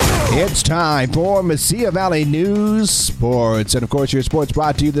It's time for Mesilla Valley News Sports. And, of course, your sports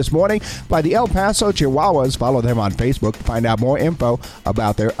brought to you this morning by the El Paso Chihuahuas. Follow them on Facebook to find out more info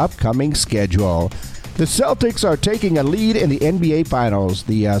about their upcoming schedule. The Celtics are taking a lead in the NBA Finals.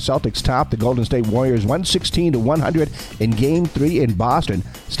 The Celtics topped the Golden State Warriors 116-100 in Game 3 in Boston.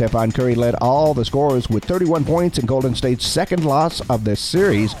 Stephen Curry led all the scorers with 31 points in Golden State's second loss of the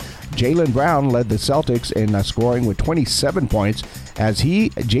series. Jaylen Brown led the Celtics in scoring with 27 points as he,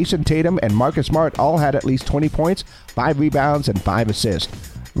 Jason Tatum, and Marcus Smart all had at least 20 points, 5 rebounds, and 5 assists.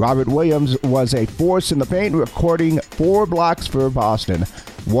 Robert Williams was a force in the paint, recording 4 blocks for Boston.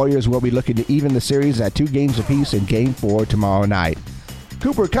 Warriors will be looking to even the series at 2 games apiece in Game 4 tomorrow night.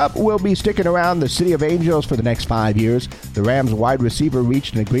 Cooper Kupp will be sticking around the City of Angels for the next 5 years. The Rams wide receiver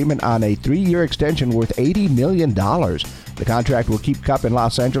reached an agreement on a 3-year extension worth $80 million. The contract will keep Kupp in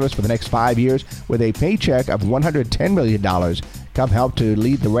Los Angeles for the next 5 years with a paycheck of $110 million. Kupp helped to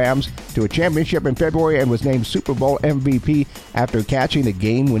lead the Rams to a championship in February and was named Super Bowl MVP after catching the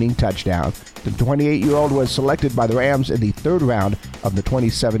game-winning touchdown. The 28-year-old was selected by the Rams in the 3rd round of the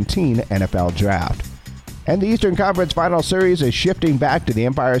 2017 NFL Draft. And the Eastern Conference Final Series is shifting back to the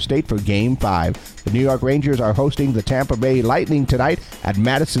Empire State for Game 5. The New York Rangers are hosting the Tampa Bay Lightning tonight at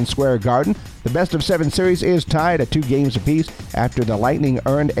Madison Square Garden. The best-of-7 series is tied at 2 games apiece after the Lightning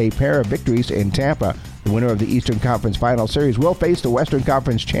earned a pair of victories in Tampa. The winner of the Eastern Conference Final Series will face the Western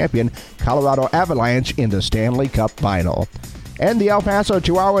Conference champion Colorado Avalanche in the Stanley Cup Final. And the El Paso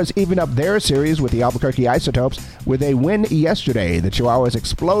Chihuahuas evened up their series with the Albuquerque Isotopes with a win yesterday. The Chihuahuas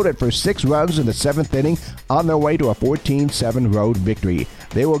exploded for 6 runs in the 7th inning on their way to a 14-7 road victory.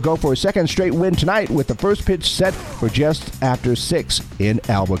 They will go for a second straight win tonight with the first pitch set for just after 6 in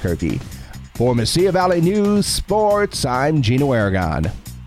Albuquerque. For Mesilla Valley News Sports, I'm Gino Aragon.